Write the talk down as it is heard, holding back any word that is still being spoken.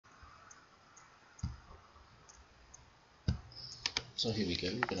So here we go,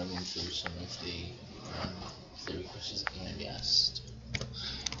 we're going to run through some of the theory questions that you may be asked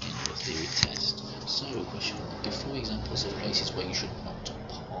in your theory test. So question 1, give 4 examples of places where you should not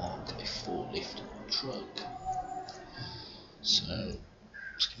park a forklift truck. So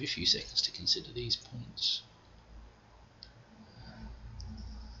let's give you a few seconds to consider these points.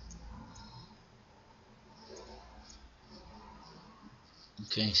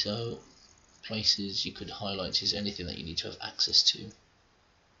 Okay, so places you could highlight is anything that you need to have access to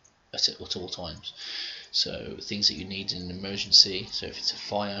at all times. So things that you need in an emergency, so if it's a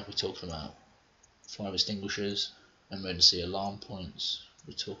fire, we're talking about fire extinguishers, emergency alarm points,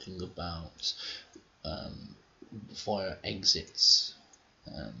 we're talking about fire exits,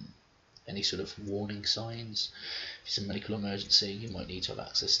 any sort of warning signs. If it's a medical emergency, you might need to have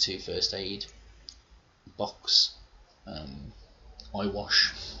access to first aid box, eye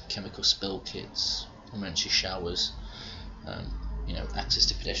wash, chemical spill kits, emergency showers, access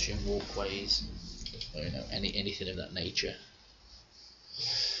to pedestrian walkways, anything of that nature.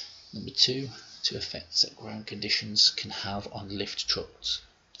 Number 2, effects that ground conditions can have on lift trucks.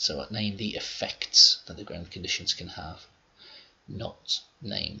 So name the effects that the ground conditions can have, not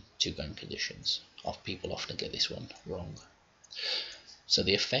name 2 ground conditions. People often get this one wrong. So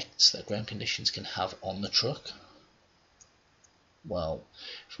the effects that ground conditions can have on the truck, well,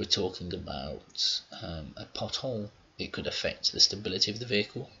 if we're talking about a pothole, it could affect the stability of the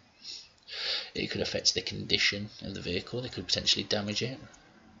vehicle. It could affect the condition of the vehicle. It could potentially damage it.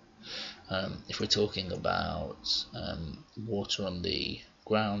 If we're talking about water on the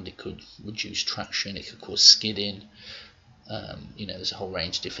ground, it could reduce traction. It could cause skidding. There's a whole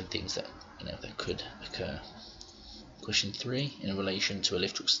range of different things that that could occur. Question 3, in relation to a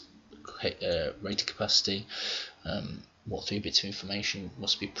lift truck's rated capacity, what 3 bits of information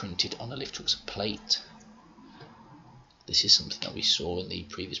must be printed on a lift truck's plate? This is something that we saw in the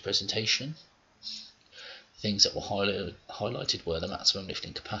previous presentation. Things that were highlighted were the maximum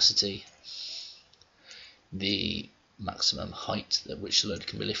lifting capacity, the maximum height at which the load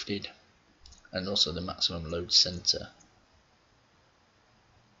can be lifted, and also the maximum load center.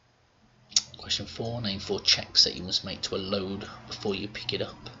 Question 4, name 4 checks that you must make to a load before you pick it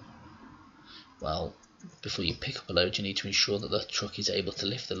up. Well, before you pick up a load, you need to ensure that the truck is able to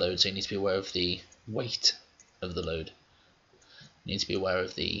lift the load, so you need to be aware of the weight of the load. You need to be aware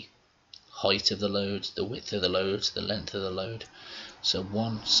of the height of the load, the width of the load, the length of the load. So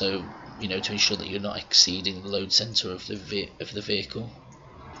to ensure that you're not exceeding the load center of the vehicle,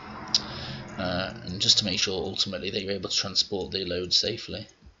 and just to make sure ultimately that you're able to transport the load safely.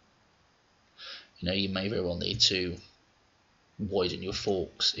 You may very well need to widen your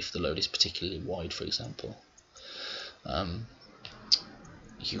forks if the load is particularly wide, for example.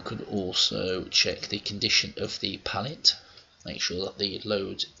 You could also check the condition of the pallet. Make sure that the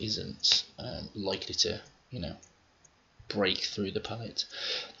load isn't likely to, break through the pallet.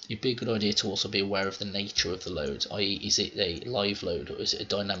 It'd be a good idea to also be aware of the nature of the load, i.e. is it a live load or is it a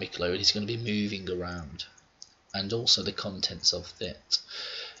dynamic load? It's going to be moving around. And also the contents of it.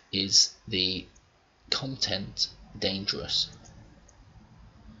 Is the content dangerous?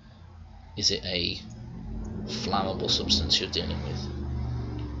 Is it a flammable substance you're dealing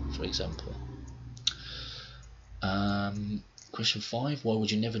with, for example? Question 5, why would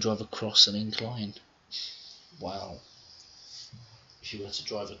you never drive across an incline? Well, if you were to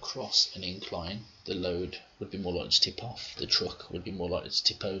drive across an incline, the load would be more likely to tip off, the truck would be more likely to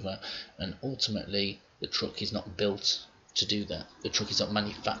tip over, and ultimately the truck is not built to do that. The truck is not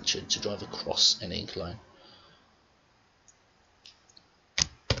manufactured to drive across an incline.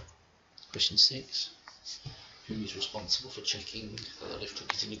 Question 6, who is responsible for checking that the lift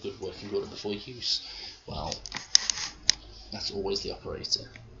truck is in a good working order before use? Well, that's always the operator.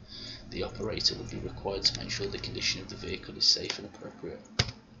 The operator will be required to make sure the condition of the vehicle is safe and appropriate.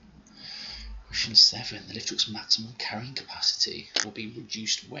 Question 7, the lift truck's maximum carrying capacity will be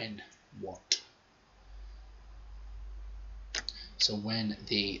reduced when? What? So when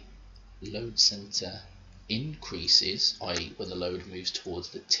the load center increases, i.e. when the load moves towards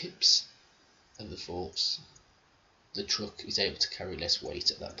the tips of the forks, the truck is able to carry less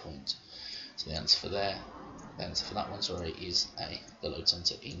weight at that point. So the answer for that one, is A. The load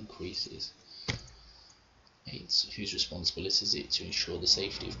center increases. 8. Whose responsibility is it to ensure the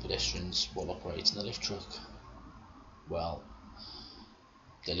safety of pedestrians while operating the lift truck? Well,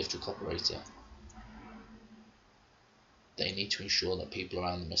 the lift truck operator. They need to ensure that people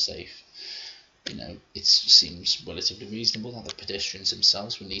around them are safe. It seems relatively reasonable that the pedestrians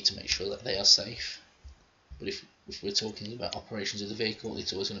themselves will need to make sure that they are safe. But if we're talking about operations of the vehicle,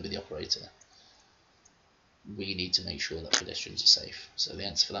 it's always going to be the operator. we need to make sure that pedestrians are safe. So the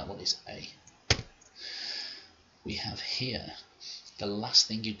answer for that one is A. We have here, the last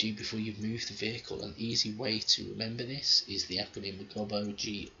thing you do before you move the vehicle. An easy way to remember this is the acronym GOBO,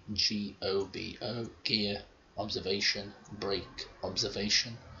 G-O-B-O, gear, observation, brake,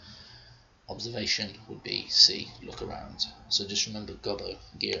 observation. Observation would be C, look around. So just remember GOBO,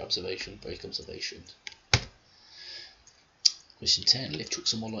 gear, observation, brake, observation. Question 10, lift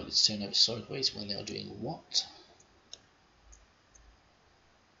trucks are more likely to turn over sideways when they are doing what?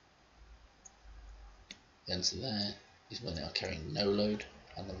 The answer there is when they are carrying no load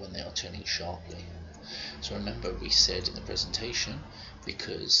and then when they are turning sharply. So remember we said in the presentation,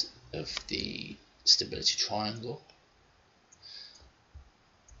 because of the stability triangle,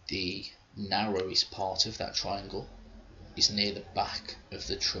 the narrowest part of that triangle is near the back of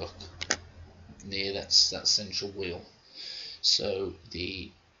the truck, near that central wheel. So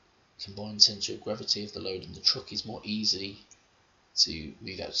the combined centre of gravity of the load in the truck is more easy to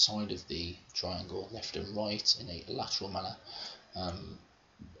move outside of the triangle left and right in a lateral manner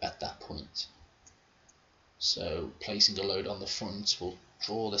at that point. So placing a load on the front will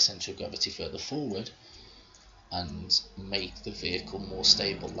draw the centre of gravity further forward and make the vehicle more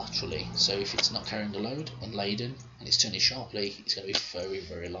stable laterally. So if it's not carrying a load unladen and it's turning sharply, it's going to be very,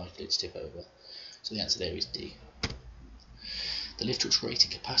 very likely to tip over. So the answer there is D. The lift truck's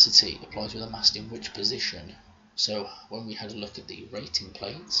rated capacity applies with a mast in which position? So when we had a look at the rating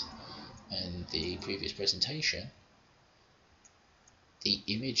plate in the previous presentation, the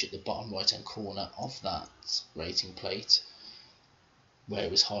image at the bottom right hand corner of that rating plate, where it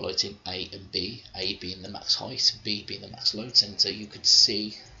was highlighting A and B, A being the max height, B being the max load centre, you could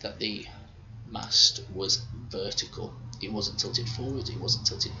see that the mast was vertical. It wasn't tilted forward, it wasn't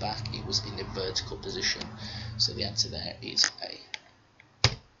tilted back, it was in a vertical position. So the answer there is A.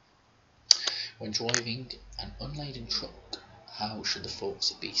 When driving an unladen truck, how should the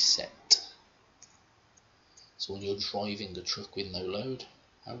forks be set? So when you're driving a truck with no load,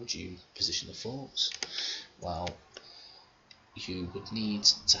 how would you position the forks? Well, you would need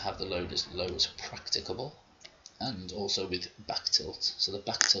to have the load as low as practicable and also with back tilt. So the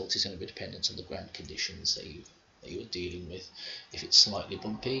back tilt is going to be dependent on the ground conditions that you're dealing with. If it's slightly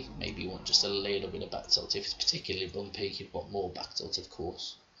bumpy, maybe you want just a little bit of back tilt. If it's particularly bumpy, you'd want more back tilt, of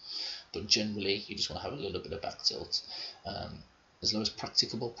course. But generally, you just want to have a little bit of back tilt. As low as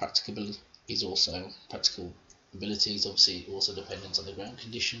practicable. Practicability is obviously also dependent on the ground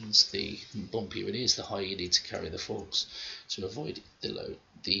conditions. The bumpier it is, the higher you need to carry the forks to avoid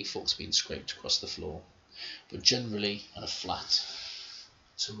the forks being scraped across the floor. But generally, on a flat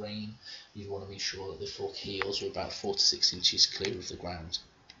terrain, you want to be sure that the fork heels are about 4 to 6 inches clear of the ground.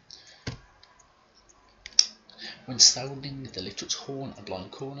 When sounding the lift truck's horn at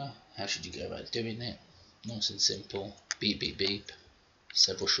blind corner, how should you go about doing it? Nice and simple. Beep, beep, beep.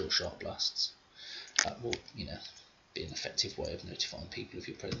 Several short, sharp blasts. That will, be an effective way of notifying people of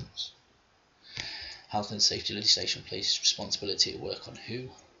your presence. Health and safety legislation places responsibility at work on who?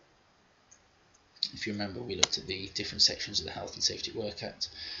 If you remember, we looked at the different sections of the Health and Safety at Work Act.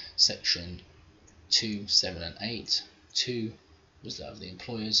 Section 2, 7 and 8. 2 was that of the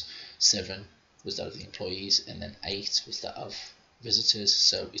employers, 7 was that of the employees, and then 8 was that of visitors,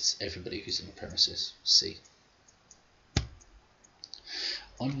 so it's everybody who's in the premises. C.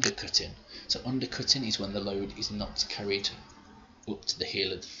 Undercutting. So undercutting is when the load is not carried up to the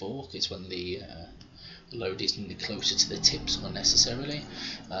heel of the fork. It's when the load is closer to the tips unnecessarily.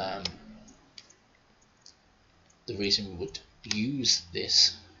 The reason we would use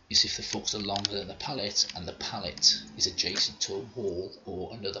this is if the forks are longer than the pallet and the pallet is adjacent to a wall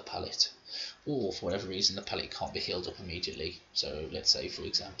or under the pallet, or for whatever reason the pallet can't be heeled up immediately. So let's say, for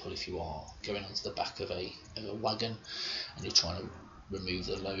example, if you are going onto the back of a wagon and you're trying to remove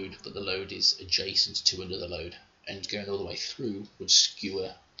the load, but the load is adjacent to another load, and going all the way through would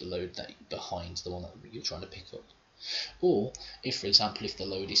skewer the load that behind the one that you're trying to pick up. Or if, for example, if the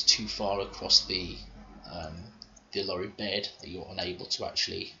load is too far across the lorry bed that you're unable to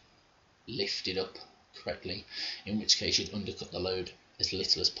actually lift it up correctly, in which case you'd undercut the load as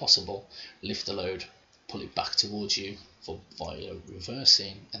little as possible, lift the load, pull it back towards you via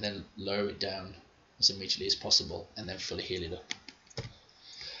reversing, and then lower it down as immediately as possible, and then fully heel it up.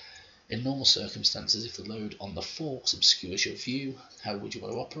 In normal circumstances, if the load on the forks obscures your view, how would you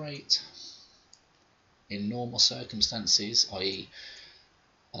want to operate? In normal circumstances, i.e.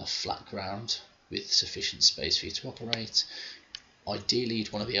 on a flat ground with sufficient space for you to operate, ideally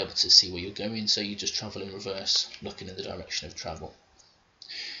you'd want to be able to see where you're going, so you just travel in reverse, looking in the direction of travel.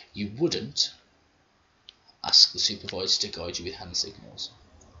 You wouldn't ask the supervisor to guide you with hand signals.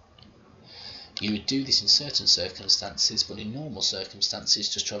 You would do this in certain circumstances, but in normal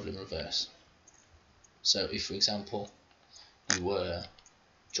circumstances just travel in reverse. So if, for example, you were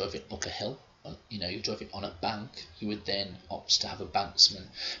driving up a hill, you're driving on a bank, you would then opt to have a banksman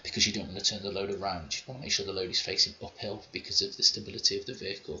because you don't want to turn the load around. You want to make sure the load is facing uphill because of the stability of the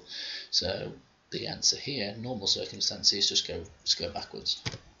vehicle. So the answer here, normal circumstances, just go backwards.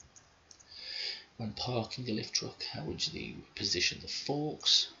 When parking a lift truck, how would you position the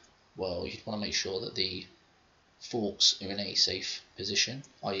forks? Well, you'd want to make sure that the forks are in a safe position,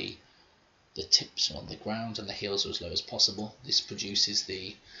 i.e. the tips are on the ground and the heels are as low as possible. This produces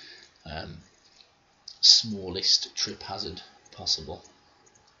the smallest trip hazard possible.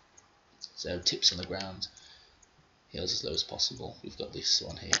 So tips on the ground, heels as low as possible. We've got this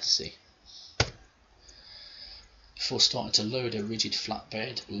one here to see. Before starting to load a rigid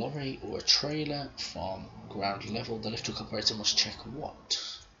flatbed, lorry or a trailer from ground level, the lift truck operator must check what?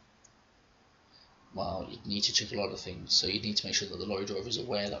 Well, you need to check a lot of things. So you need to make sure that the lorry driver is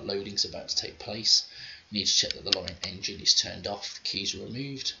aware that loading is about to take place. You need to check that the lorry engine is turned off, the keys are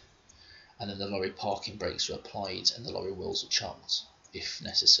removed, and then the lorry parking brakes are applied and the lorry wheels are chocked, if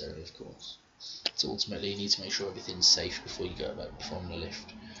necessary, of course. So ultimately you need to make sure everything's safe before you go about performing a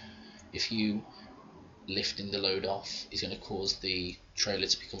lift. If you lifting the load off is going to cause the trailer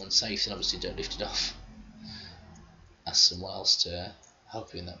to become unsafe, then obviously don't lift it off. Ask someone else to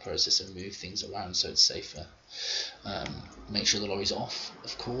help you in that process and move things around so it's safer. Make sure the lorry's off,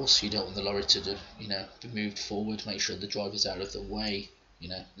 of course. You don't want the lorry to be moved forward. Make sure the driver's out of the way.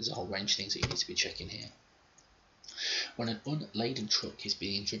 There's a whole range of things that you need to be checking here. When an unladen truck is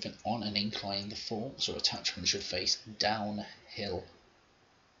being driven on an incline, the forks or attachment should face downhill.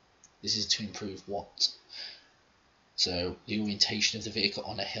 This is to improve what? So the orientation of the vehicle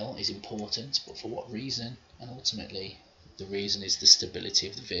on a hill is important, but for what reason? And ultimately the reason is the stability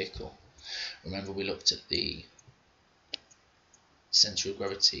of the vehicle. Remember, we looked at the centre of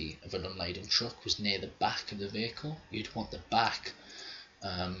gravity of an unladen truck was near the back of the vehicle. You'd want the back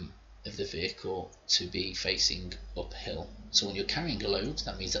of the vehicle to be facing uphill. So when you're carrying a load,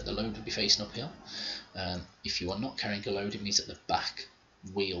 that means that the load would be facing uphill. If you are not carrying a load, it means that the back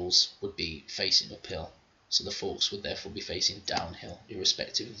wheels would be facing uphill. So the forks would therefore be facing downhill,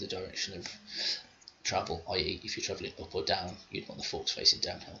 irrespective of the direction of travel, i.e. if you're travelling up or down, you'd want the forks facing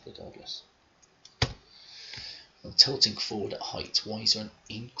downhill regardless. When tilting forward at height, why is there an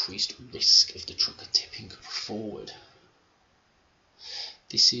increased risk of the truck tipping forward?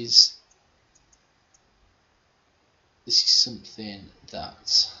 This is something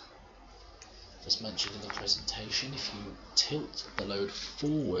that was mentioned in the presentation. If you tilt the load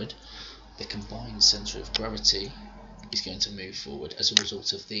forward, the combined centre of gravity is going to move forward as a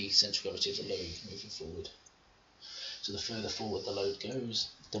result of the centre of gravity of the load moving forward. So the further forward the load goes,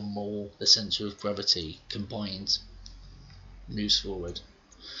 the more the centre of gravity combined moves forward.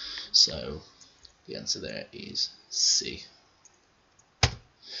 So the answer there is C.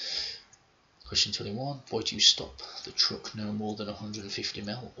 Question 21. Why do you stop the truck no more than 150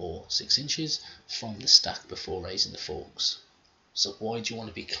 mm or 6 inches from the stack before raising the forks? So why do you want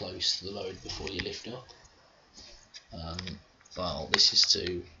to be close to the load before you lift up? Well, this is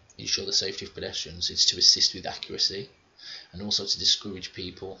to ensure the safety of pedestrians. It's to assist with accuracy and also to discourage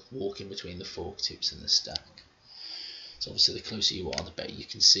people walking between the fork tips and the stack. So obviously the closer you are, the better you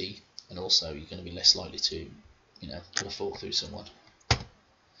can see, and also you're going to be less likely to put a fork through someone.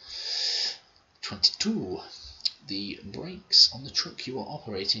 22. The brakes on the truck you are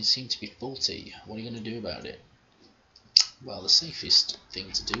operating seem to be faulty. What are you going to do about it? Well, the safest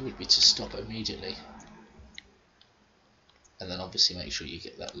thing to do would be to stop immediately, and then obviously make sure you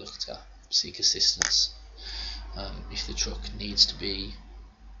get that looked at. Seek assistance. If the truck needs to be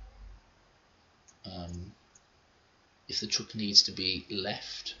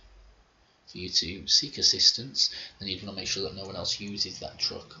left for you to seek assistance, then you'd want to make sure that no one else uses that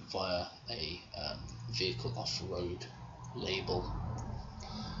truck via a vehicle off-road label.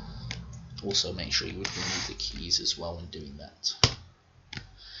 Also make sure you would remove the keys as well when doing that.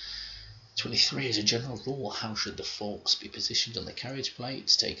 23. As a general rule, how should the forks be positioned on the carriage plate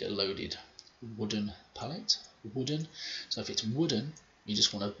to take a loaded wooden pallet? Wooden. So if it's wooden, you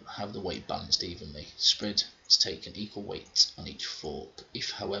just want to have the weight balanced evenly. Spread to take an equal weight on each fork.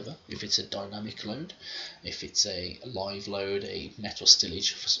 However, if it's a dynamic load, if it's a live load, a metal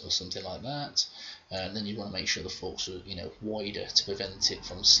stillage or something like that, then you want to make sure the forks are wider to prevent it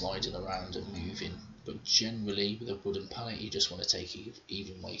from sliding around and moving. But generally, with a wooden pallet, you just want to take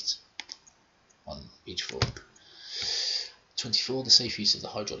even weight on each fork. 24. The safe use of the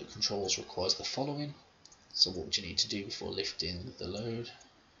hydraulic controls requires the following. So what would you need to do before lifting the load?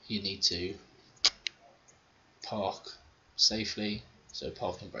 You need to park safely, so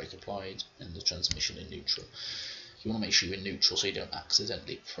parking brake applied, and the transmission in neutral. You want to make sure you're in neutral so you don't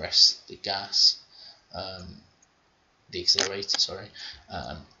accidentally press the gas, the accelerator, sorry,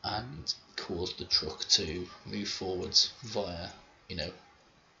 and cause the truck to move forwards via, you know,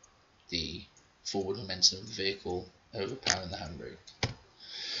 the forward momentum of the vehicle overpowering the handbrake.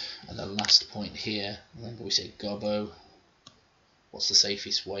 And the last point here, remember we said gobbo. What's the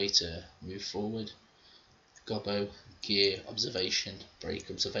safest way to move forward? Gobbo, gear observation, brake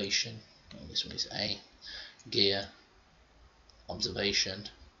observation. Oh, this one is A. Gear observation.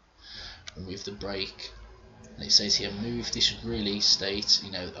 Remove the brake. And it says here move. This should really state,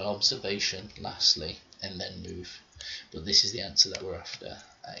 you know, an observation lastly and then move. But this is the answer that we're after.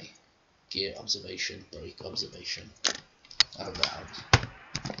 A. Gear observation, brake observation. I hope that helps.